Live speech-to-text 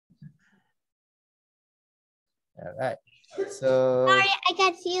All right. So Sorry, I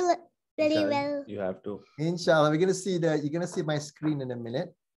can't see you very well. You have to. inshallah, we're gonna see you're gonna see my screen in a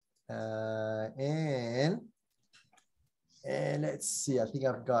minute. And let's see. I think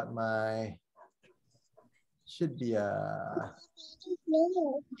I've got my should be a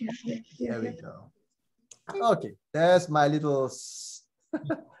there we go. Okay, there's my little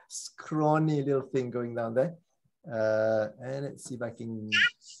scrawny little thing going down there. And let's see if I can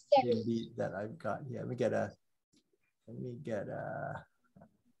delete that I've got here. Let me get a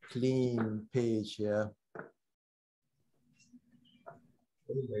clean page here.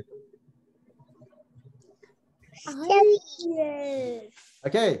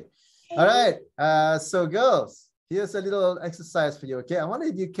 Okay. All right. So girls, here's a little exercise for you. Okay. I wonder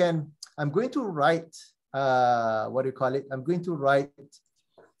if you can, I'm going to write, what do you call it? I'm going to write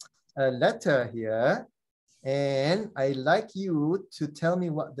a letter here. And I'd like you to tell me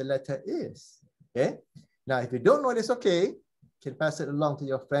what the letter is. Okay. Now, if you don't know, it's okay. You can pass it along to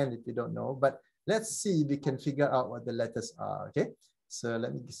your friend if you don't know. But let's see if we can figure out what the letters are. Okay. So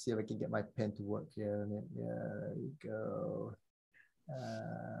let me see if I can get my pen to work here. There we go.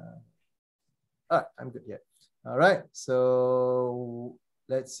 All right, I'm good here. All right. So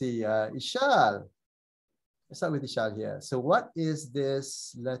let's see. Ishal. Let's start with Ishal here. So what is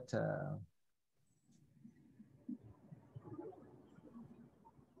this letter?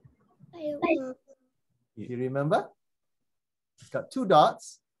 You remember? It's got 2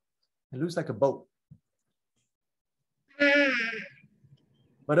 dots. It looks like a boat.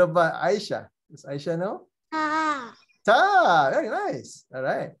 What about Aisha? Does Aisha know? Ta. Very nice. All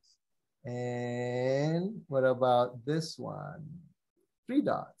right. And what about this one? 3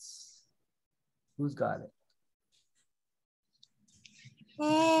 dots. Who's got it?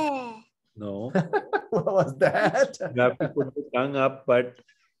 No. What was that? You have to put the tongue up, but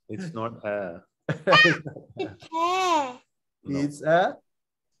it's not hair. No. It's a.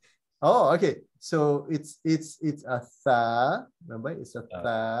 Oh, okay. So it's a tha. Remember, it's a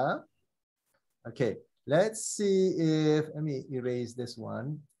tha. Okay. Let's see if let me erase this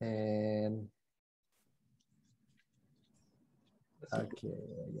one and. Okay,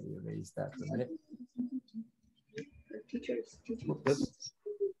 I'm gonna erase that for a minute. Oops.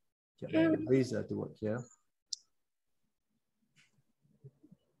 Get my eraser to work here.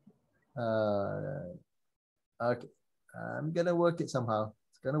 Okay, I'm gonna work it somehow.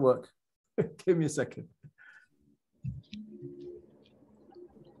 It's gonna work. Give me a second.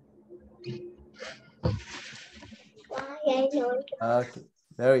 Okay,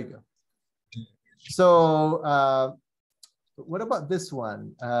 there we go. So what about this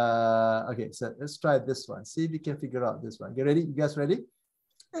one? Okay, so let's try this one. See if you can figure out this one. Get ready? You guys ready?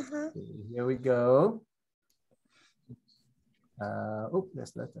 Okay, here we go. Oh,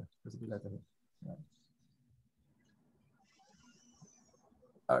 there's letter. There's a big letter here. Yeah.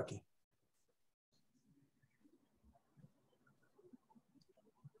 Okay.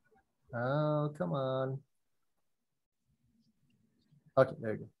 Oh, come on. Okay,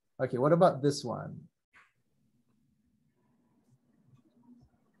 there we go. Okay, what about this one?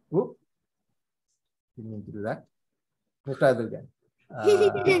 Whoop. Didn't mean to do that. Let's try that again.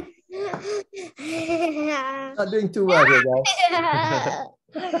 Not doing too well here, guys.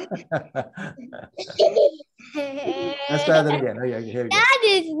 Let's try that again. Okay, here we go. That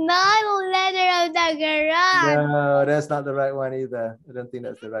is not a letter of the Quran. No, that's not the right one either. I don't think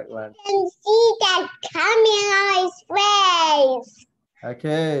that's the right one. I can see that coming on his face.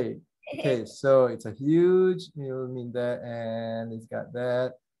 Okay. Okay, so it's a huge, you'll mean that, and it's got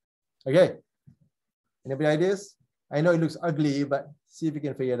that. Okay. Anybody ideas? I know it looks ugly, but see if you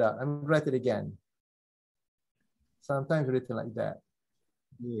can figure it out. I'm gonna write it again. Sometimes written like that.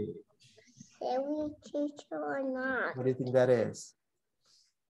 Yeah. Teacher or not? What do you think that is?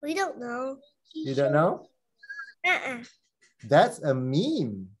 We don't know. You don't know? That's a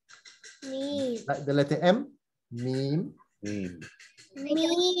meme. Meme. Like the letter M? Meme. Meme.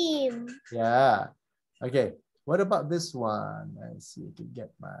 Meme. Yeah. Okay. What about this one? Let's see if I can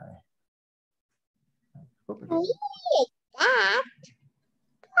get my.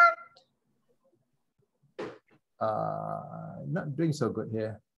 Not doing so good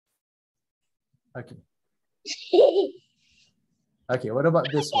here. Okay. Okay, what about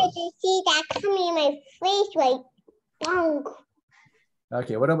this one? See that coming in my face like bonk.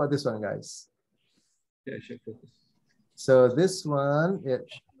 Okay, what about this one, guys? Yeah, sure. Focus. So this one,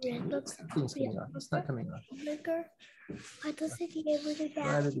 things coming on. It's not coming on. Why does it able to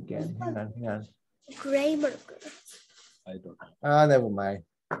Try it again. Hang on, hang on. Gray marker. I don't know. Ah, never mind.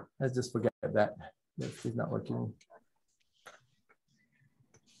 Let's just forget that. This is not working.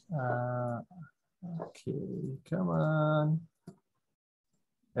 Okay, come on.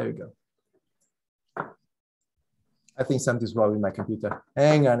 There we go. I think something's wrong with my computer.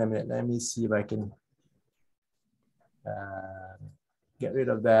 Hang on a minute. Let me see if I can get rid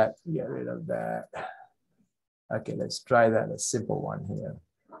of that. Get rid of that. Okay, let's try that. A simple one here.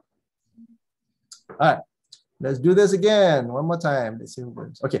 All right, let's do this again. One more time. Let's see.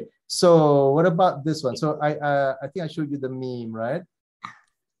 Okay, so what about this one? So I think I showed you the meme, right?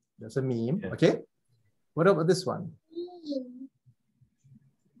 That's a meme. Yeah. Okay. What about this one?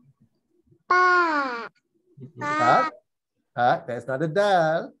 Pa. That's not a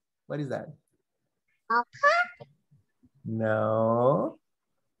dal. What is that? Okay. No.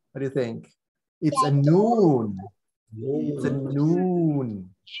 What do you think? It's a noon. It's a noon.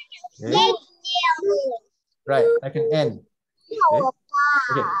 Okay? Right, like an N. Okay.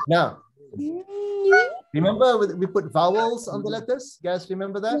 Okay. Now, remember we put vowels on the letters? You guys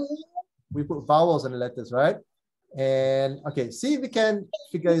remember that? We put vowels on the letters, right? And okay, see if we can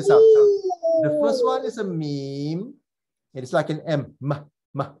figure this out. So the first one is a meme. It's like an M,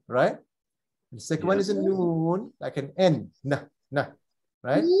 right? The second one is a noon, like an N, na,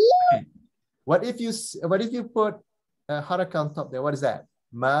 right? Okay. What if you put a haraka on top there? What is that?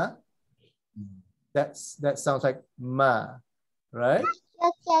 Ma. That sounds like ma, right?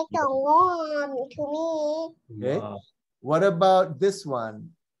 To Okay. What about this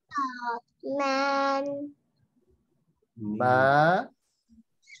one? me. Man. Ma.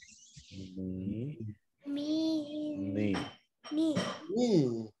 Ni. Ni.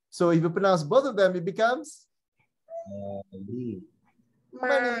 So if you pronounce both of them, it becomes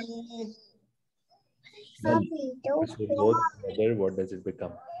money. So both together, what does it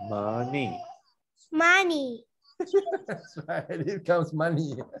become? Money. Money. That's right. It becomes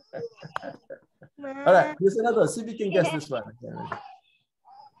money. All right. Here's another. See if we can guess this one.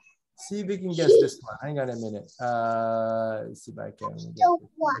 See if we can guess this one. Hang on a minute. Let's see if I can. Don't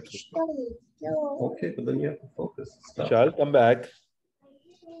watch. Okay, but then you have to focus. Stop. Shall come back.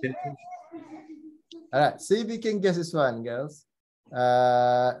 All right. See if we can guess this one, girls.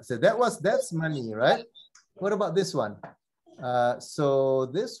 So that's money, right? What about this one? So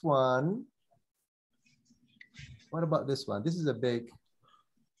this one. What about this one? This is a big.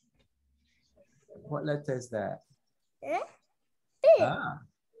 What letter is that? Ah.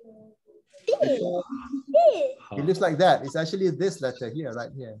 It looks like that. It's actually this letter here,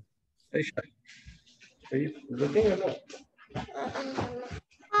 right here. Hey, Shai, are you looking or not?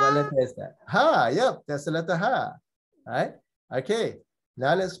 What letter is that? Ha, yep, that's the letter ha. Right? Okay.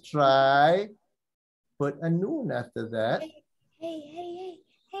 Now let's try put a noon after that. Hey.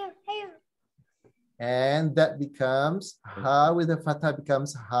 And that becomes ha with a fatha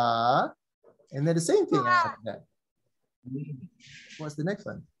becomes ha. And then the same thing after that. What's the next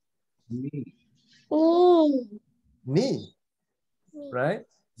one? Ni. Right?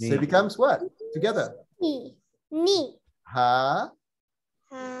 So it becomes what? Together. Ni. Ha,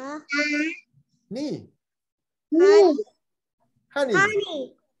 Ha. ni. Honey. Honey.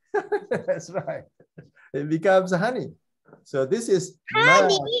 Honey. That's right. It becomes honey. So this is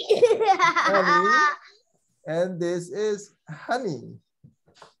Honey. honey, and this is honey.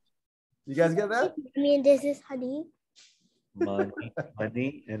 You guys get that? I mean, this is honey.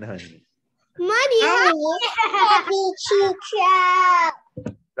 Money and honey. Money. Honey.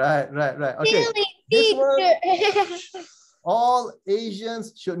 Right. Okay. This one, all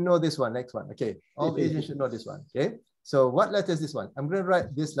Asians should know this one. Next one. Okay. All Asians should know this one. Okay. So what letter is this one? I'm going to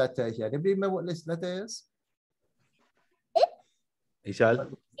write this letter here. Anybody remember what this letter is?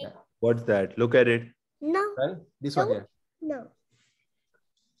 Ishal, what's that? Look at it. No. Right? This one here. No.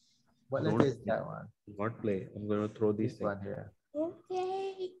 What letter is that one? Do not play. I'm going to throw these This things. one here.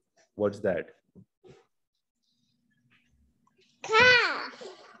 Okay. What's that? Calf.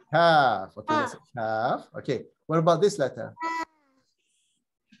 Calf. Okay, that's a calf. Okay. What about this letter?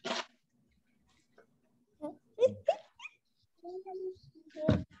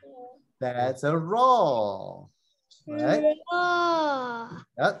 That's a raw. Right?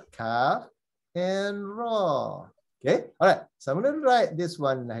 Yep, calf and raw. Okay, all right. So I'm going to write this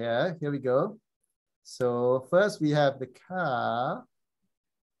one here. Here we go. So first we have the calf.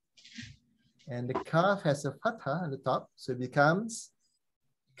 And the calf has a fatha on the top. So it becomes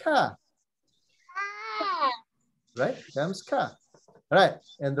ka. Right? Becomes ka. All right.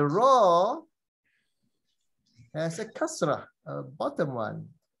 And the raw has a kasra, a bottom one.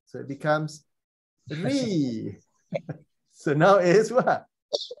 So it becomes ri. So now it is what?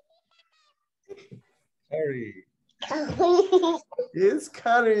 Sorry. It's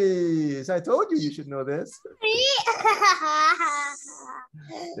curry. So I told you should know this.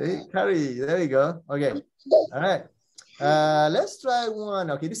 See, curry. There you go. Okay. All right. Let's try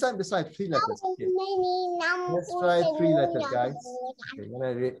one. Okay, this time let's try 3 letters. Okay. Let's try 3 letters, guys. Okay, I'm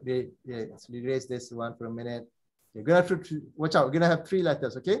gonna erase this one for a minute. You're gonna have to watch out. We're gonna have 3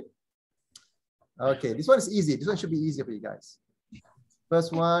 letters. Okay. Okay. This one is easy. This one should be easier for you guys.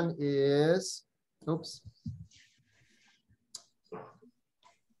 First one is. Oops.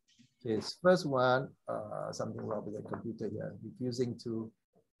 Okay, first one, something wrong with the computer here. Refusing to,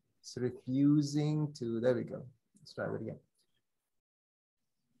 there we go. Let's try it again.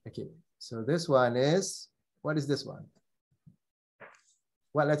 Okay, so this one is, what is this one?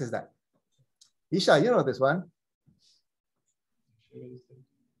 What letter is that? Isha, you know this one.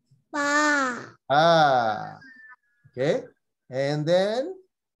 Ah, okay. And then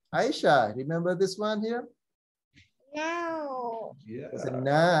Aisha, remember this one here? No. Yeah.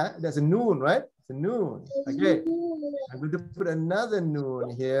 There's a noon, right? It's a noon. Okay. I'm going to put another noon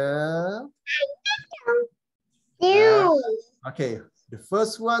here. Okay. The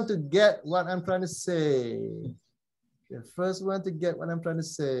first one to get what I'm trying to say. The first one to get what I'm trying to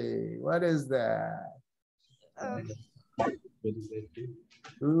say. What is that?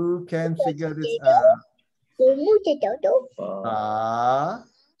 Who can figure this out?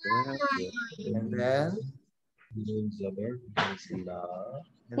 And then? And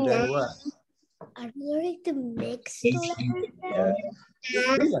then what? Are you ready to mix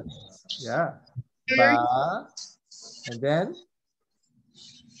Yeah. Ba. And then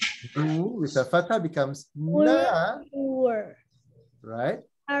nu with a fatha becomes na. Right?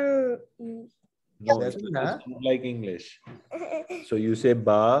 No, That's it's na. not like English. So you say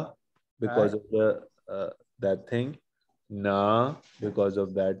ba because of the that thing, na because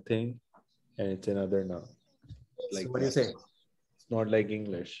of that thing, and it's another na. Like So what do you say? It's not like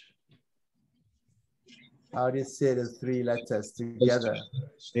English. How do you say the 3 letters together?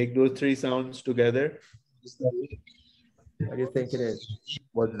 Make those 3 sounds together. What do you think it is?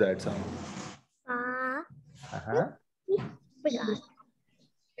 What's that sound?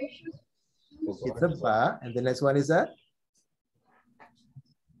 It's a ba, and the next one is a?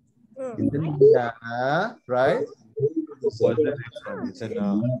 It's a na, right? What's the next one? It's a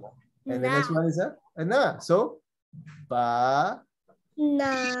na. And the next one is a na. So ba,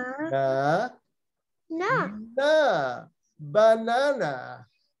 na, na, banana.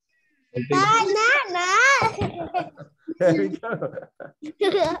 There we go.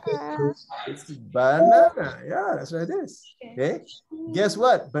 It's banana. Yeah, that's what it is. Okay. Guess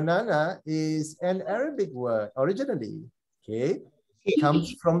what? Banana is an Arabic word originally. Okay. It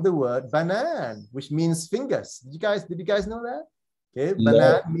comes from the word banan, which means fingers. Did you guys know that? Okay.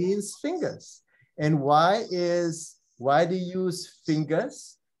 Banan means fingers. And why do you use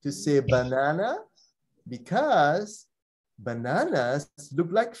fingers to say banana? Because bananas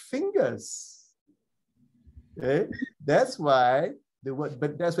look like fingers. Okay, that's why the word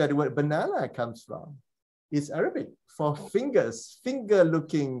banana comes from. It's Arabic for fingers,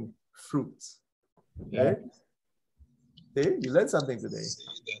 finger-looking fruits. Okay? See, you learned something today.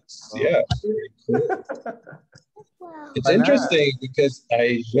 Yeah. It's interesting because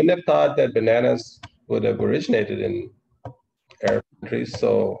I wouldn't have thought that bananas would have originated in Arab countries.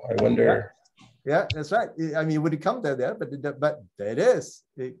 So I wonder. Yeah, that's right. I mean, would it come there? But it is.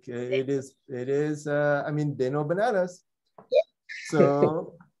 It is. I mean, they know bananas.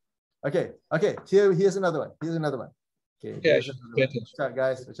 So, okay. Here's another one. Okay. Yeah. Watch out,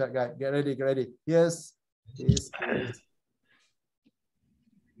 guys. Get ready. Here's.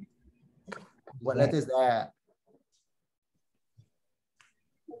 What letter is that?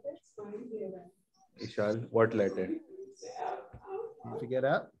 Ishal, what letter? You figure it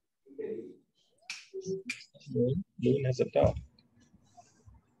out? Moon has a top.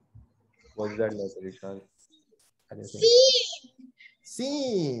 What's that letter, Ishal?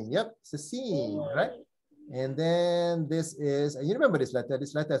 Seen. Yep, it's a seen, right? And then this is, and you remember this letter?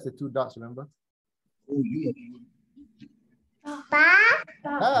 This letter has the 2 dots, remember?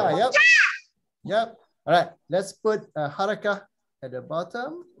 Yep. All right, let's put a harakah at the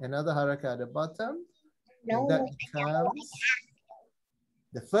bottom, another harakah at the bottom. And that becomes,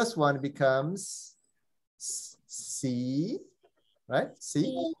 the first one becomes C, right?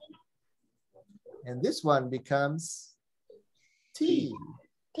 C. And this one becomes T.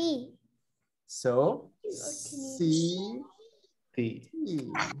 So C, T.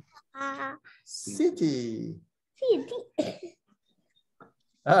 City.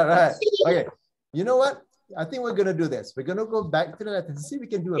 All right. Okay. You know what? I think we're gonna do this. We're gonna go back to the letters and see if we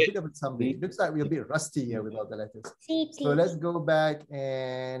can do a bit of a summary. It looks like we're a bit rusty here with all the letters. So let's go back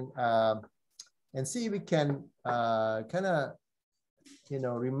and see if we can kind of, you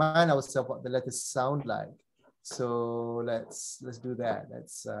know, remind ourselves what the letters sound like. So let's do that.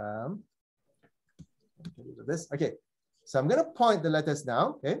 Let's do this. Okay. So I'm gonna point the letters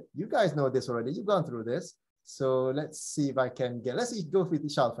now. Okay, you guys know this already. You've gone through this. So let's see if I can get. Let's go with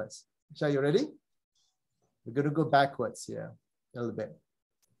Ishal first. Ishal, you ready? We're gonna go backwards here a little bit.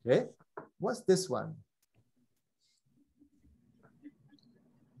 Okay. What's this one?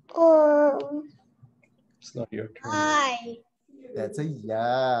 It's not your turn. I. That's a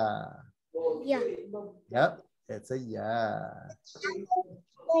ya. Yeah. Yep, it's a ya.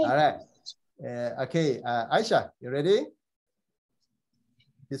 All right. Okay, Aisha, you ready?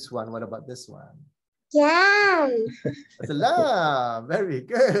 This one, what about this one? Yeah. It's a lamb. Very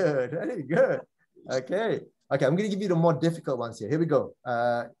good, very good. Okay, I'm going to give you the more difficult ones here. Here we go.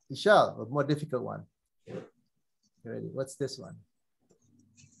 Ishal, a more difficult one. You ready? What's this one?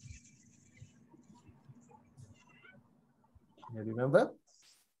 You remember?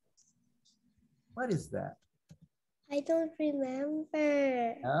 What is that? I don't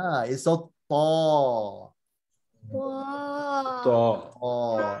remember. It's so tall. Wow.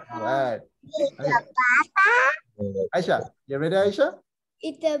 Oh, right. It's Okay. a baba. Aisha, you ready, Aisha?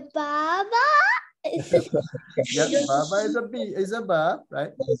 It's a baba. Yep, Baba is a ba,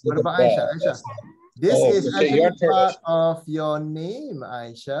 right? This is What a about ba. Aisha? Aisha, this Oh, is okay, your actually turn. part of your name,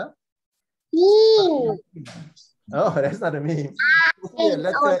 Aisha. Meme. Oh, that's not a meme. It's a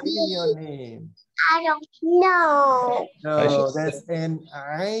letter in your name. I don't know. No, Aisha. that's an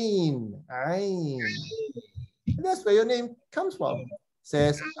Ain. Ain. And that's where your name comes from.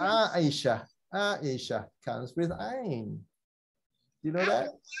 Says Aisha. Aisha comes with Ain. Do you know that?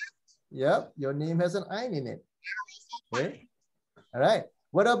 Yep, your name has an Ain in it. Okay. All right.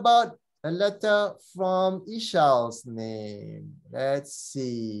 What about a letter from Ishal's name? Let's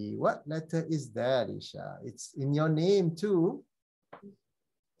see. What letter is that, Isha? It's in your name too.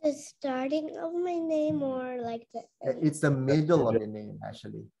 The starting of my name or like the It's the middle of your name,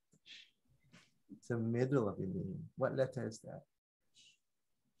 actually. It's the middle of your name. What letter is that?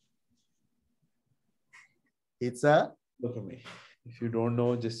 It's a Look at me. If you don't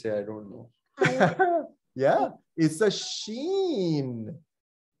know, just say I don't know. yeah, it's a sheen.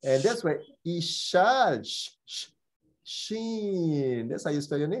 And that's why Ishal, sheen. That's how you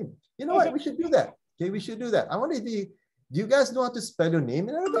spell your name. You know what? We should do that. Okay, we should do that. I want to do you guys know how to spell your name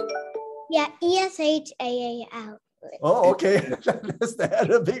in Arabic? Yeah, ESHAAL. Oh, okay. That's the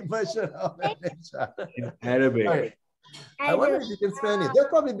Arabic version of it. In Arabic. Okay. I wonder if you can spell it. That'll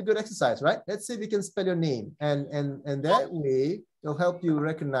probably be good exercise, right? Let's see if we can spell your name. And that way, it'll help you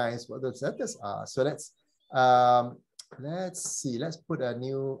recognize what those letters are. So let's see. Let's put a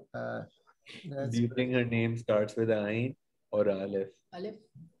new Do you think her name starts with Ain or Aleph? Aleph.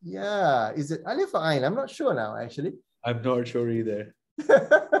 yeah. Is it Alif or Ain? I'm not sure now, actually. I'm not sure either.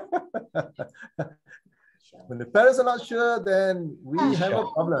 When the parents are not sure, then we have a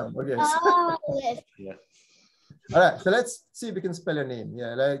problem. Okay. Yeah. All right, so let's see if we can spell your name.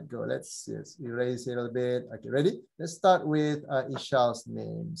 Yeah, let's go. Let's erase it a little bit. Okay, ready? Let's start with Ishal's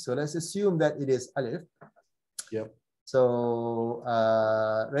name. So let's assume that it is Alif. Yep. So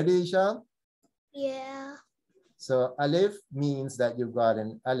ready, Ishal? Yeah. So Alif means that you've got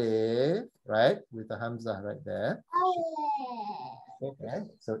an Alif, right? With a Hamzah right there. Okay,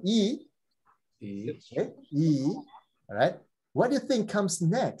 so E. E. Okay, E. All right. What do you think comes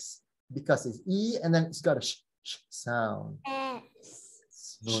next? Because it's E and then it's got a sh sound.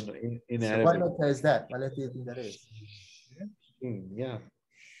 S. No, in So Arabic. what letter is that? What letter do you think that is? Yeah.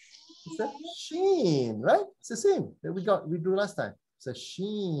 It's a sheen, right? It's the same that we drew last time. It's a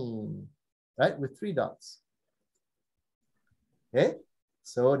sheen, right? With 3 dots. Okay.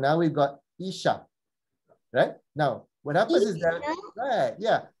 So now we've got Isha, right? Now, what happens is that, right?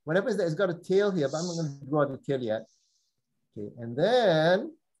 Yeah. What happens is that it's got a tail here, but I'm not going to draw the tail yet. Okay. And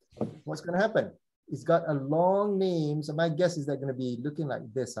then what's going to happen? It's got a long name. So my guess is they're going to be looking like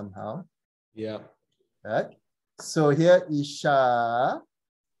this somehow. Yeah. Right? So here, Isha.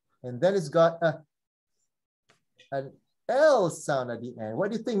 And then it's got an L sound at the end. What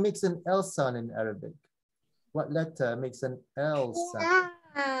do you think makes an L sound in Arabic? What letter makes an L sound?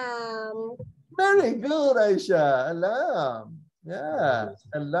 Very good, Aisha. Alam. Yeah.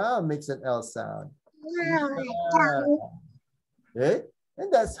 Alam makes an L sound. Okay. And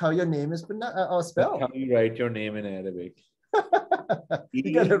that's how your name is That's spelled. how you write your name in Arabic.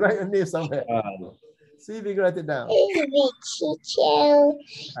 You got to write your name somewhere. See if you can write it down. Teacher. Uh, It looks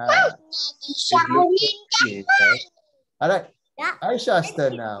like T, right? all right. Yeah. Aisha's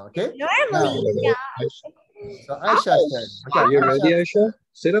turn now. Okay. Normally, Now, so Aisha's turn. Okay. Are you ready, Aisha's Aisha?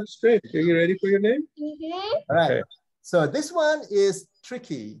 Sit up straight. Are you ready for your name? All right. Okay. So this one is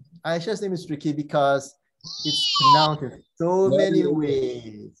tricky. Aisha's name is tricky because it's pronounced in so many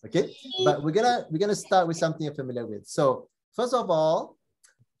ways. Okay, but we're gonna start with something you're familiar with. So first of all,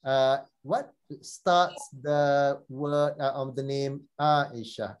 what starts the word of the name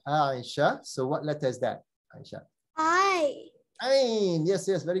Aisha? Aisha. So what letter is that, Aisha? I. Ain. Yes,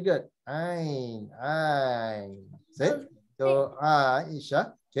 yes, very good. Ain. Ain. See? So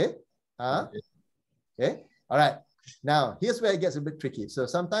Aisha. Okay. Okay. All right. Now, here's where it gets a bit tricky. So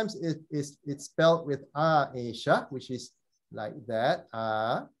sometimes it's spelled with Aisha, which is like that.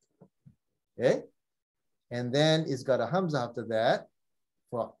 Okay. And then it's got a hamza after that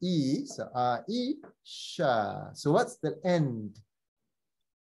for E. So Aisha. So what's the end?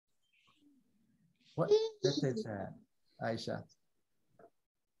 What letter is that, Aisha?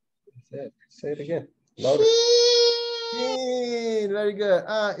 Say it again. Louder. Shin. Very good.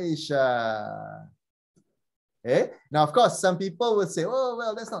 Aisha. Okay. Now, of course, some people will say, oh,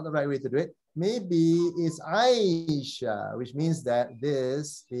 well, that's not the right way to do it. Maybe it's Aisha, which means that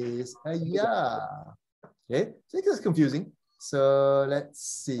this is a ya. Okay. So it's confusing. So let's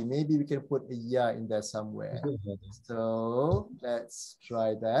see. Maybe we can put a ya in there somewhere. So let's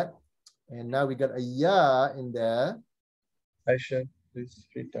try that. And now we got a ya in there. Aisha, please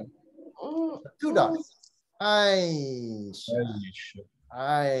read down. 2 dots. Aisha. Aisha.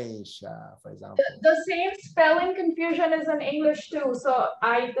 Aisha, for example. The same spelling confusion is in English too. So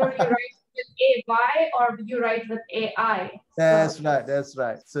either you write with AY or you write with AI. That's right. That's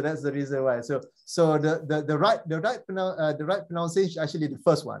right. So that's the reason why. So the right pronunciation actually the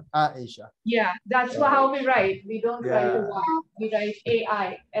first one, Aisha. Yeah, that's how we write. We don't write Yeah. a Y. We write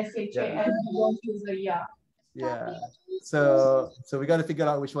AI, SHA, and we don't use a ya. Yeah. So we got to figure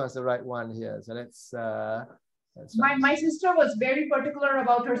out which one's the right one here. So let's My sister was very particular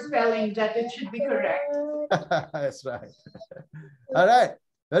about her spelling, that it should be correct. That's right. All right.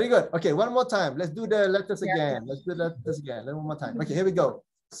 Very good. Okay, one more time. Let's do the letters again. Let's do the letters again. One more time. Okay, here we go.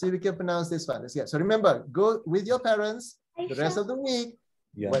 See if we can pronounce this one. Let's get. So remember, go with your parents the rest of the week.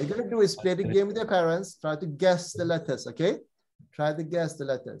 Yeah. What you're going to do is play the game with your parents. Try to guess the letters, okay? Try to guess the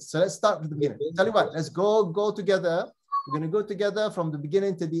letters. So let's start from the beginning. Tell you what, let's go together. We're going to go together from the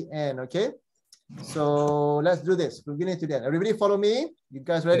beginning to the end, okay? So let's do this from beginning to the end. Everybody follow me. You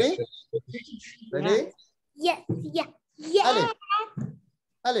guys ready? Ready? Yes, yeah, yeah. Alif.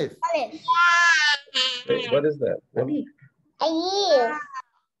 Alif. Alif. Wait, what is that? What? Alif.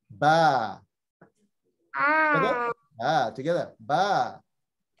 Ba. Ah. Together. Ba.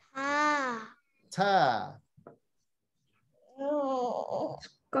 Ah. Ta. Oh.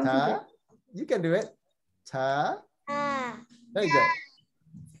 Ta. You can do it. Ta. Ah. Very good.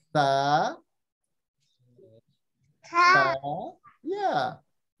 Ta. Ta. Ta. Yeah.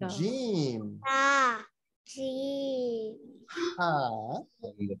 Jim. Ta. Ji. Ha.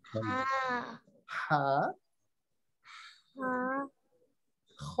 Ha. Ha. Ha.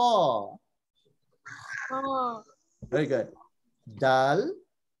 Kha. Ho. Very good. Dal.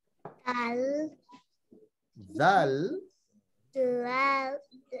 Dal. Zal. Dal.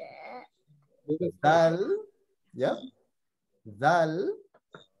 Zal. Yep. Zal.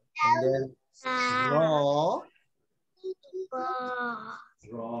 And then Ra.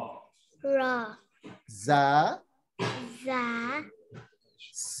 Ra. Za. Za.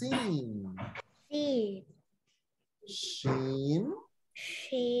 Sin. Sin. Shin.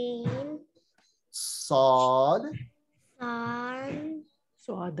 Shin. Sod. Son.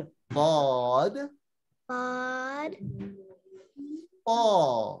 Swad. Bod. Bod.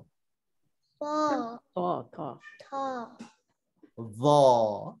 Paw. Bo. To. To.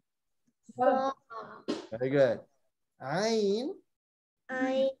 Vaw. Bo. Very good. Ain.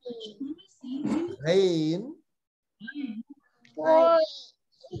 Ain. Rain. Boy.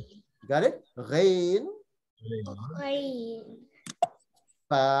 Got it? Rain. Rain.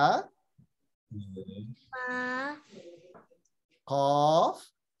 Fa. Pa. Cough.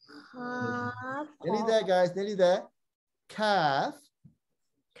 Cough. Nearly there, guys. Nearly there. Calf.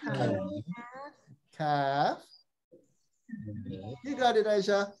 Calf. You got it,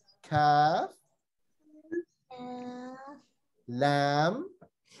 Aisha. Calf. Lamb.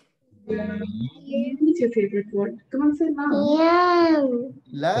 What's your favorite word? Come on, say now. Yum.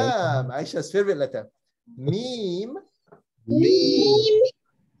 Lamb. Aisha's favorite letter. Meme. Meme.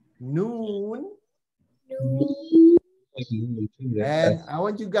 Noon. Noon. And I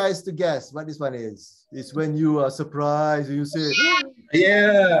want you guys to guess what this one is. It's when you are surprised, you say,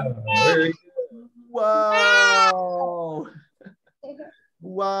 Yeah. Very wow.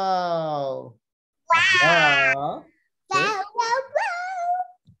 Wow. Ha.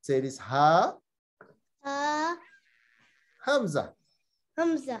 Say this ha. Hamza.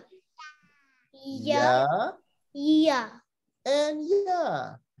 Hamza. Ya. Yeah. And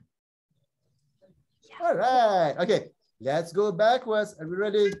ya. All right. Okay. Let's go backwards. Are we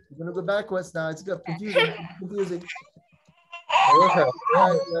ready? We're going to go backwards now. It's got confusing. Confusing.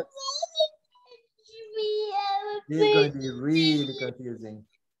 Right, it's going to be really confusing.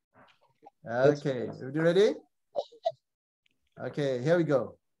 Okay. Are you ready? Okay. Here we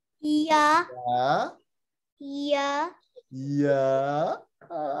go. Yeah. Ya. Yeah. Yeah.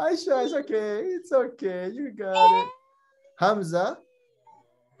 Aisha, it's okay. It's okay. You got it. Hamza.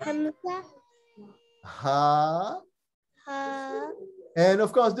 Hamza. Ha. Ha. And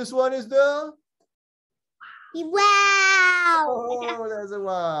of course, this one is the. Wow. Oh, that's a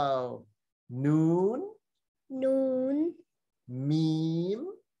wow. Noon. Noon. Meme.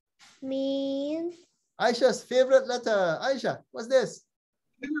 Mean. Aisha's favorite letter. Aisha, what's this?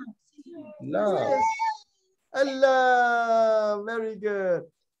 love. Allah. Very good.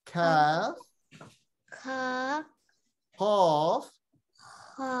 Kaf. Ka. Qaf.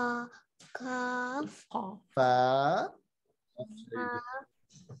 Ha. Kaf. Fa.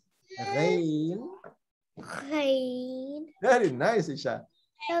 Ghain. Khain. Very nice, Isha.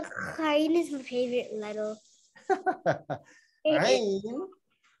 Khain is my favorite letter. Ain.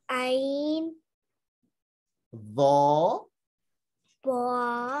 Ain. Dha.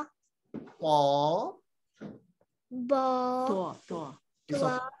 Ba. Pa. Ba. It's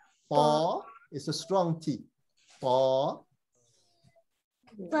a pa. It's a strong T. Pa.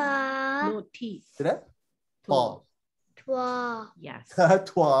 Ba. No T. See that? Pa. Twa. Yes.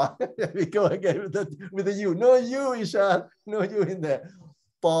 Twa. There we go again with the U. No U, Isha. No U in there.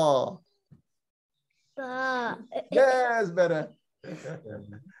 Pa. Ba. Yes, better.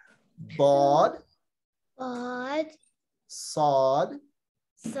 Bod. Bod. Sod.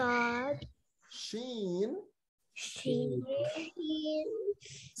 Sod. Sheen. Sheen.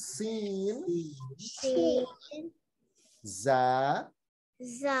 Seen. Seen. Za.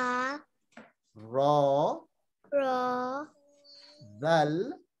 Za. Ra. Ra.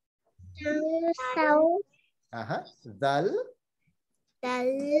 Dal. Dal. Dal.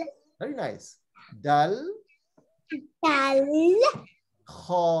 Dal. Very nice. Dal. Dal.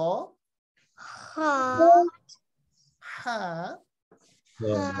 Kha. Ha. Ha.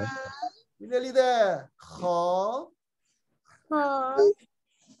 Yeah. You're nearly there. Kha. Ha.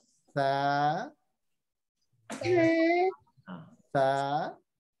 Tha. Tha.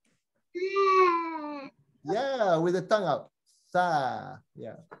 Yeah, with the tongue out. Tha.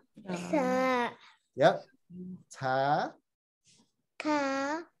 Yeah. Sa. Yep. Ta.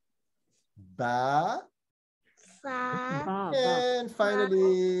 Ka. Ba. Fa. And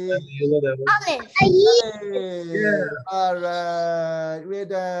finally. Olive. Hey. All right. We're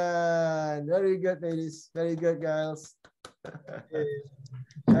done. Very good, ladies. Very good, girls. All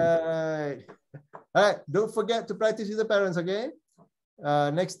right. All right. Don't forget to practice with the parents, okay?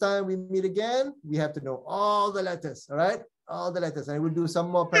 Next time we meet again, we have to know all the letters, all right? All the letters. And we'll do some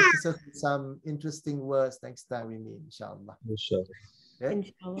more practices with some interesting words next time we meet, inshallah. Sure. Okay?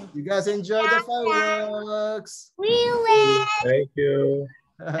 Inshallah. You guys enjoy the fireworks. We will. Thank you.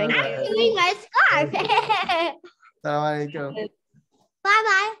 Thank you. Doing my scarf. Assalamualaikum. Bye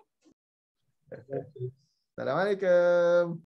bye. Assalamualaikum.